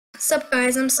Sup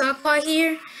guys, I'm Sakpot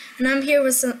here, and I'm here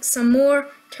with some more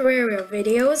Terraria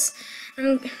videos.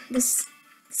 This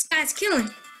guy's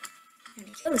killing. I'm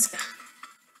gonna kill this guy.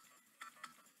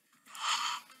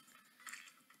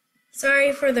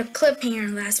 Sorry for the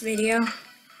cliffhanger last video.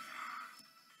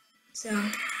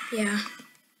 So, yeah.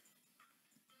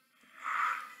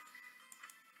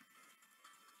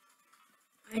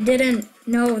 I didn't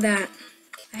know that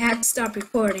I had to stop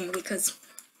recording because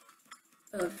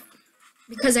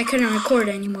I couldn't record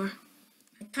anymore.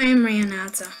 My time ran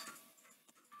out, so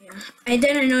yeah. I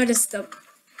didn't notice the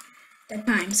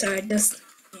time, so I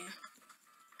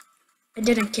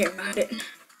didn't care about it,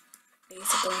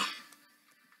 basically.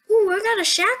 Ooh, I got a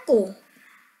shackle.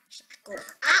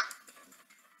 Ah!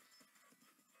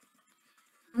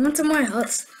 I want some more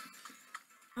health.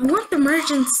 I want the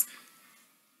merchants.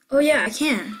 Oh yeah, I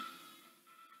can.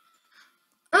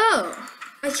 Oh,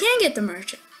 I can get the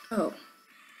merchant. Oh.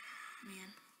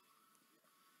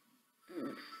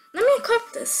 Let me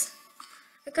equip this.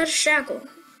 I got a shackle.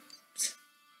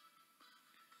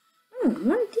 Oh,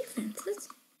 one defense.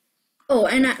 Oh,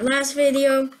 and that last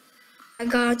video, I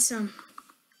got some.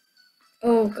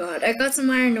 Oh god, I got some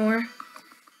iron ore.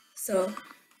 So,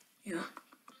 yeah.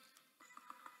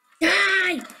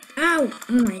 Die! Ow!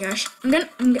 Oh my gosh, I'm gonna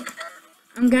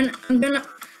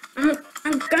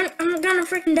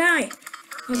freaking die.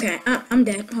 Okay, I'm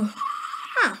dead. Oh.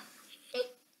 Ah.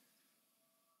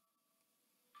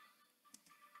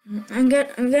 I'm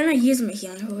gonna use my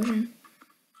healing potion.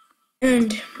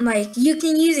 And, like, you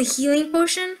can use a healing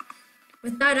potion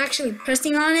without actually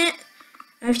pressing on it.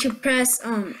 I have to press,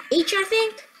 H, I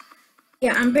think?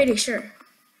 Yeah, I'm pretty sure.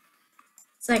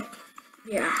 It's like,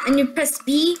 yeah. And you press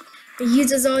B, it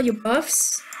uses all your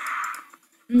buffs.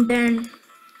 And then,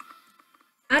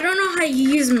 I don't know how you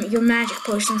use your magic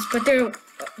potions, but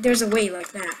there's a way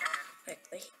like that. Like,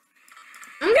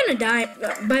 I'm gonna die.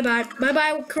 Bye-bye.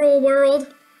 Bye-bye, cruel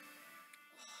world.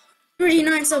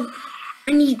 39, so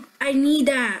I need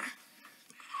that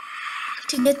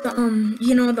to get the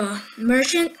the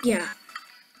merchant. Yeah.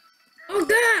 Oh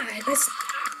god, at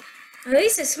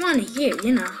least it's funny here,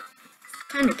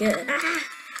 kind of good.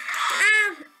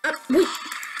 Wait,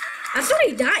 I thought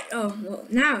I died. Oh well,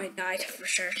 now I died for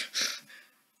sure.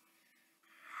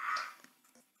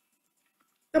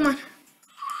 Come on.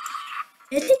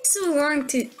 It takes so long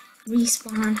to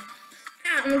respawn.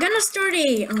 I'm gonna start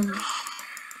a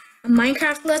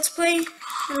Minecraft Let's Play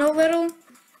in a little,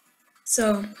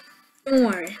 so don't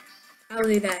worry, I'll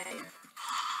do that.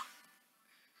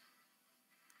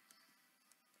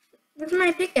 Where's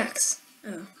my pickaxe?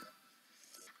 Oh,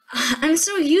 I'm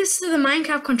so used to the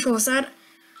Minecraft controls that.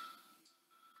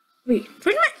 Wait,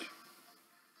 where's my?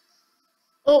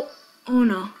 Oh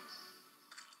no!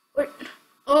 Where?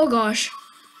 Oh gosh,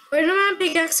 where's my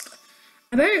pickaxe?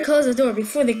 I better close the door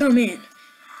before they come in.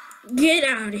 Get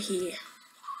out of here.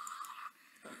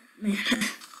 Man.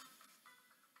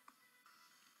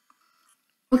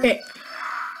 Okay.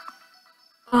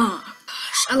 Oh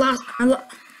gosh, I lost.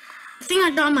 I think I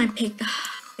got my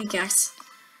pickaxe.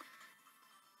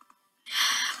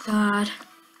 God.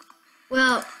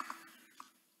 Well,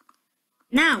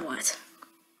 now what?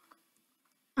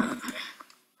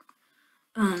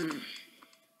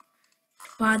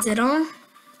 Spots at all?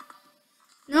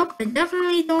 Nope, I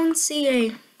definitely don't see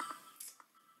a.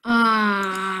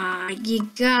 You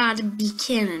gotta be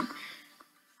kidding.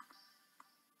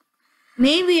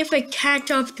 Maybe if I catch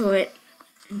up to it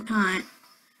in time.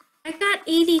 I got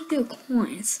 82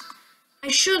 coins. I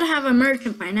should have a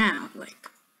merchant by now,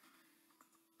 like.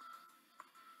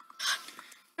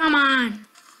 Come on.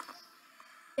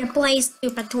 Yeah, play,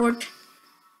 stupid torch.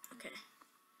 Okay.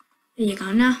 There you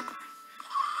go, now.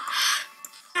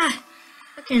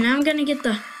 Okay, now I'm gonna get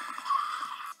the.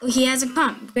 Oh, he hasn't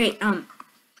come. Great,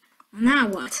 now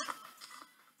what?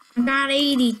 I got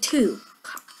 82.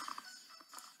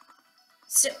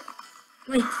 So,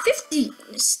 like 50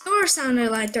 stars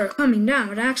sounded like they're coming down,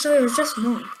 but actually it was just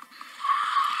one.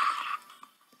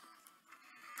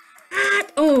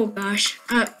 Oh gosh.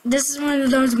 This is one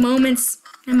of those moments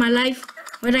in my life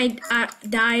when I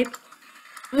died.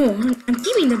 Oh, I'm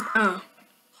keeping them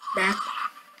back.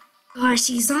 Gosh,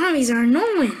 these zombies are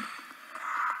annoying.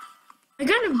 I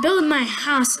gotta build my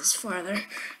houses farther.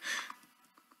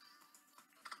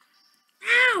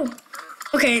 Ow!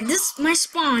 Okay, this my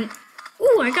spawn.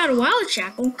 Ooh, I got a wild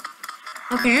shackle.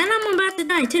 Okay, and I'm about to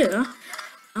die too.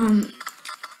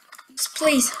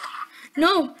 Please.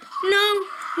 No,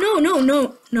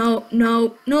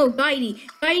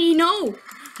 Guidey, no.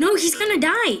 No, he's gonna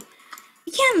die.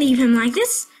 You can't leave him like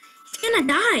this. He's gonna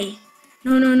die.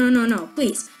 No,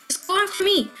 please. Just go after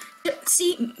me.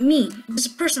 See, me. There's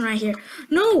a person right here.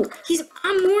 No,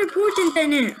 I'm more important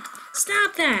than him.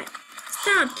 Stop that.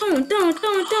 Stop.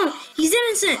 Don't. He's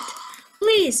innocent.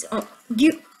 Please. Oh,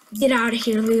 you get out of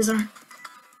here, loser.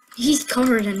 He's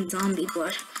covered in zombie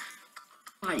blood.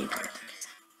 Bodyguard.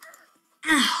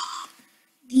 Ah,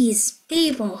 these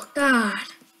people. God.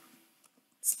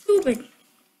 Stupid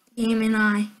game and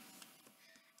I.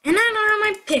 And I don't have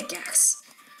my pickaxe.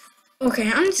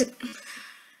 Okay, I'm just...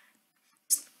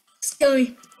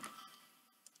 Silly.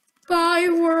 Bye,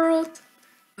 world.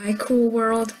 Bye, cool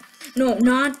world. No,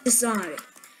 not the zombie.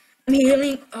 I'm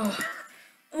healing. Oh.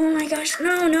 Oh my gosh.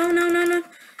 No.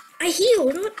 I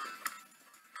healed. What?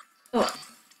 Oh.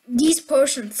 These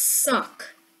potions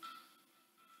suck.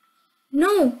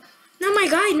 No. Not my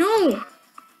guy. No.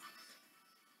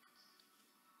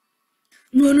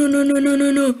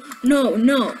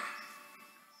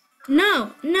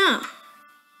 No.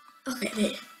 Okay,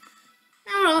 there.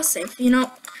 Now we're all safe, you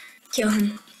know. Kill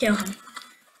him. Get out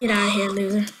of here,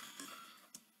 loser.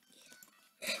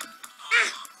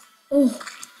 Ah! Oh,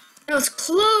 that was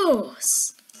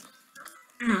close.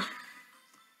 Ah.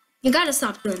 You gotta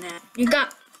stop doing that. You're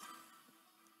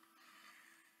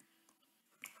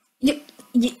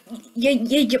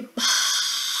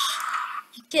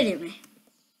kidding me.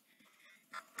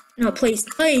 No, please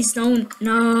don't.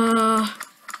 No,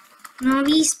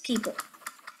 these people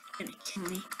are gonna kill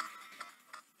me.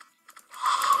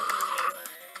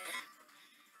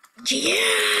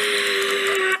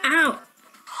 Yeah! Ow!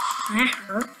 That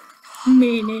hurt.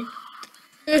 Minute.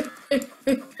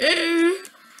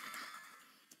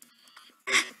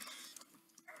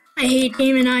 I hate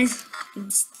demon eyes.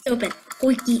 It's stupid.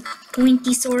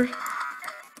 Pointy sword.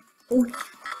 Oh,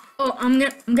 I'm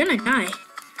gonna die.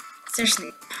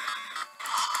 Seriously.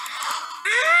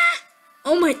 Ah!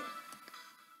 Oh my!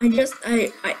 I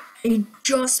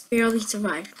just barely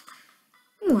survived.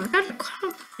 Oh, I got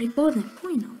a golden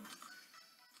coin now.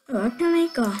 Oh, I can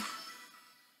make a...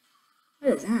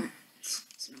 What is that?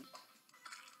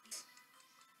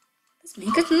 Let's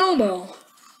make a snowball.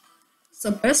 It's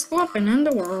the best weapon in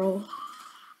the world.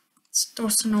 Let's throw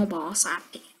snowballs at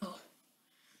people.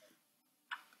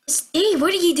 Steve,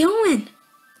 what are you doing?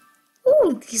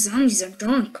 Ooh, these zombies are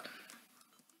drunk.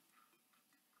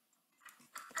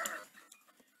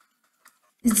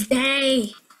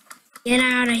 Stay! Get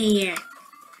out of here.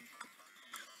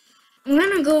 I'm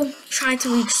gonna go try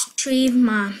to retrieve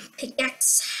my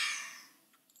pickaxe.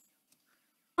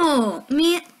 Oh,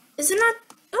 man. Is it not?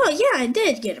 Oh, yeah, I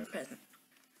did get a present.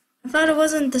 I thought it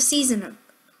wasn't the season of...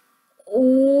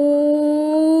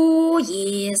 Oh,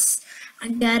 yes. I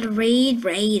got a raid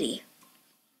ready.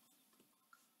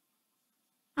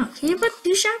 Oh, can you put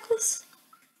 2 shackles?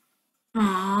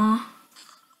 Aww.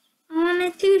 I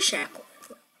wanted 2 shackles.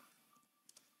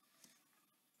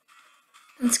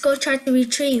 Let's go try to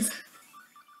retrieve.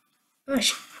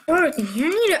 Gosh, dark in here. I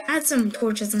need to add some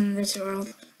torches in this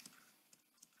world.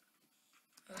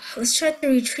 Let's try to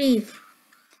retrieve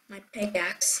my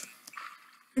pickaxe.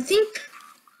 I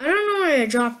don't know where I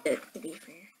dropped it, to be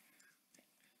fair.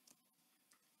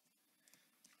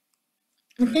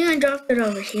 I think I dropped it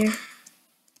over here.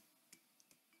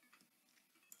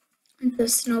 Into the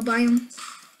snow biome.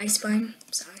 Ice biome,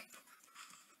 sorry.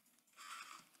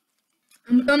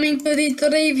 I'm coming to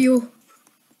retrieve you.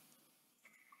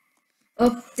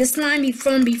 Oh, this slime be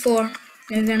from before.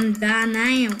 You're gonna die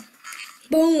now.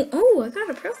 Boom! Oh, I got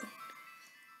a present.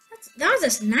 That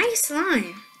was a nice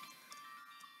slime.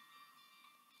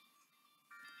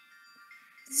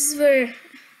 This is where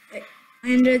I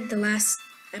ended the last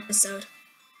episode.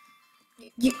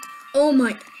 Oh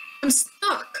my! I'm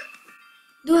stuck.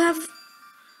 Do I have?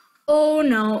 Oh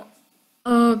no!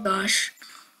 Oh gosh!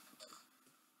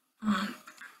 I'm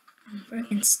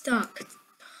freaking stuck.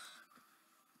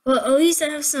 Well, at least I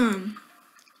have some.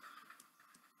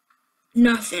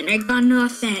 Nothing. I got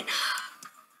nothing.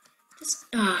 Just,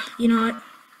 you know what?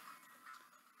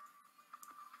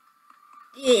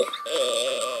 Yeah.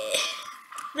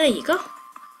 There you go.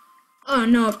 Oh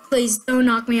no, please don't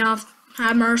knock me off.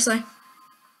 Have mercy.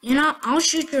 You know, I'll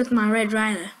shoot you with my red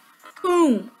rider.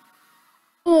 Boom.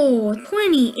 Oh,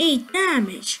 28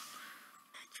 damage.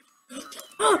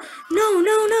 Oh, no.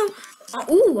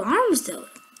 Ooh, arms dealer.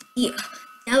 Yeah,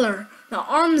 dealer. The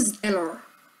arms dealer.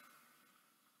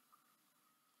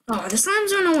 Oh, the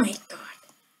slimes run away. God.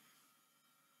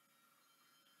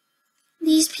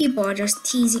 These people are just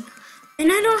teasing.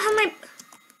 And I don't have my...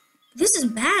 This is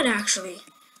bad, actually.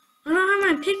 I don't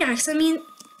have my pickaxe. I mean,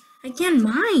 I can't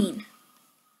mine.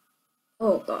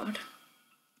 Oh, God.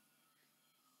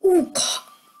 Ooh,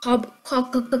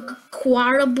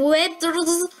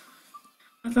 quadruples.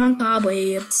 I found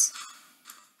cobwebs.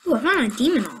 Ooh, I found a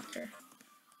demon altar.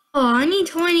 Oh, I need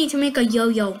 20 to make a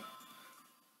yo-yo.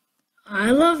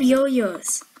 I love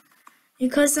yo-yos.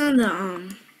 Because on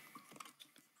the,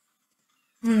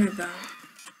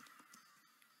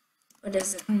 what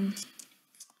is it?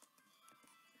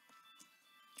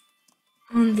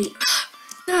 On the,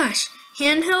 gosh,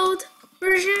 handheld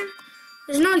version,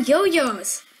 there's no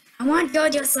yo-yos. I want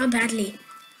yo-yos so badly.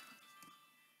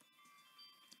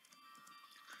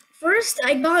 First,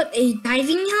 I bought a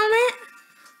diving helmet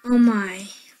on my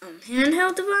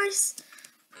handheld device.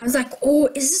 I was like, oh,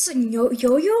 is this a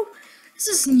yo-yo? Is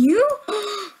this new?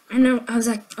 And I was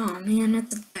like, oh man,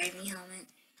 that's a diving helmet.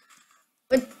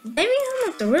 But diving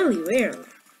helmets are really rare.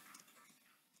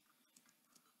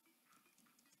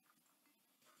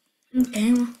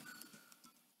 Okay, well,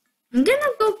 I'm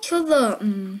gonna go kill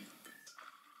the,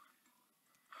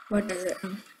 what is it?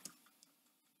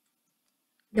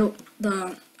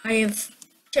 The Eye of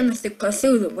Timothy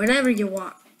Cthulhu, whatever you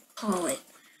want, call it.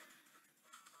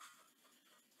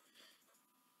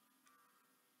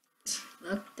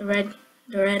 Look, the red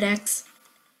X.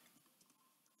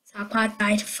 Sakpot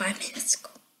died 5 minutes ago.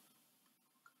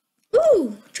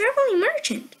 Ooh, traveling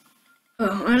merchant.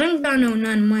 Oh, I don't got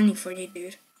none money for you,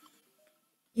 dude.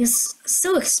 It's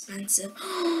so expensive.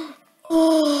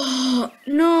 Oh,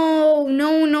 no.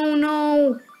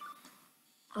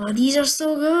 Oh, these are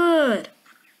so good.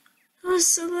 Oh,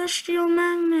 celestial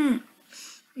magnet.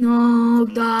 No,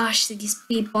 gosh, these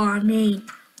people are mean.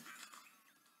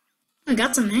 I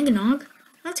got some eggnog.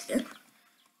 That's good.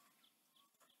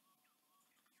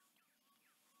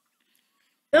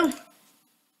 Oh.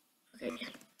 Okay.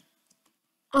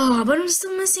 Oh, but I'm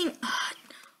still missing.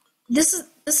 This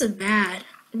is bad.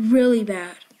 Really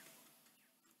bad.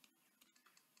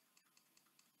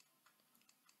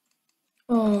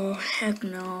 Oh, heck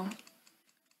no.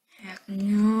 Heck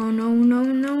no.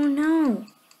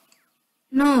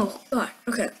 No, God.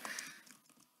 Okay.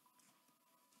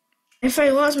 If I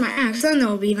lost my axe, then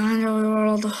there'll be the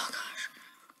underworld. Oh, gosh.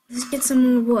 Let's get some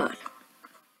more wood.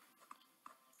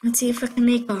 Let's see if I can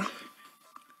make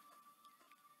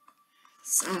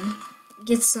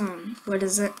get some, what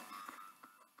is it?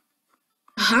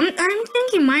 I'm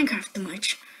thinking Minecraft too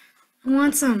much. I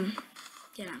want some,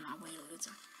 get out of my way,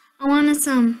 loser. I wanted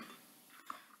some,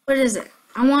 what is it?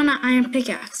 I want an iron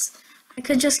pickaxe. I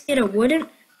could just get a wooden,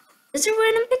 is there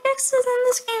wooden pickaxes in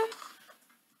this game?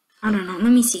 I don't know,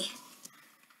 let me see.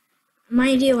 My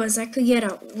idea was I could get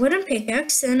a wooden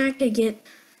pickaxe, then I could get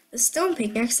a stone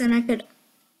pickaxe, then I could,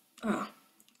 oh,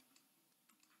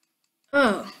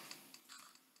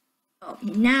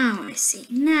 now I see,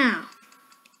 now.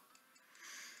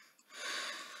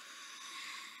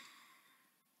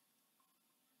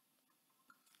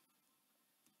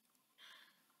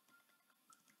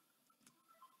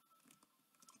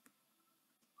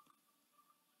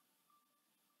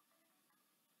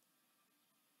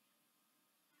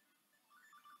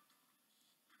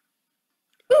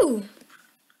 Ooh.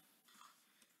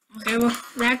 Okay, well,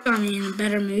 that got me in a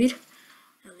better mood,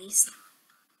 at least.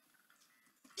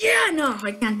 Yeah, no,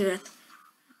 I can't do it.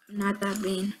 I'm not that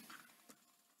mean.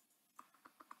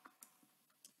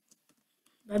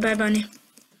 Bye-bye, bunny.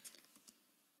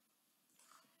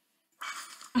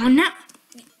 Oh, no.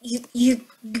 You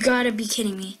gotta be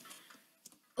kidding me.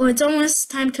 Oh, it's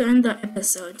almost time to end the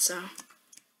episode, so.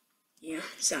 Yeah,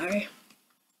 sorry.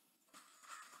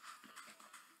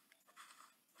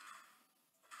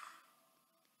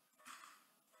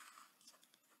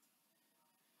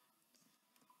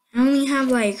 I only have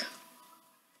like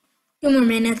 2 more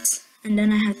minutes, and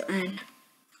then I have to end.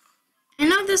 I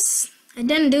know I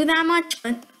didn't do that much,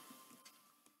 but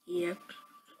yep.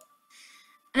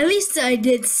 At least I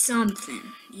did something,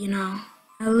 you know,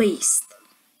 at least.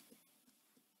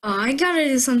 Oh, I gotta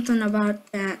do something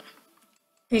about that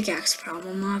pickaxe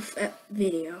problem off that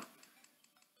video.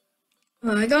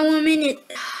 Oh, I got 1 minute.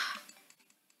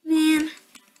 Man,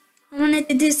 I wanted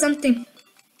to do something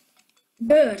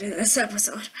good in this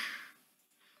episode.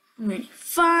 How many?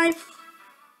 5.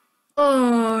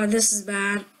 Oh, this is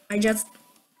bad. I just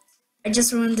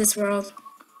ruined this world.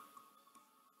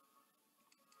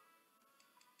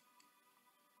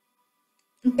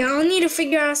 Okay, I'll need to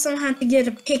figure out somehow to get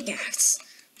a pickaxe.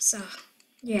 So,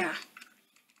 yeah.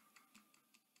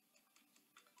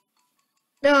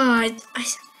 Oh, I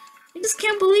just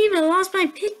can't believe I lost my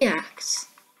pickaxe.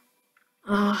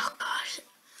 Oh, gosh.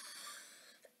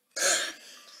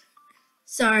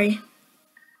 Sorry.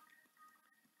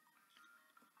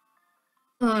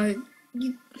 I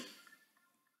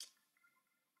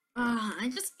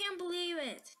just can't believe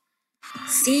it.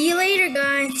 See you later,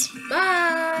 guys.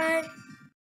 Bye.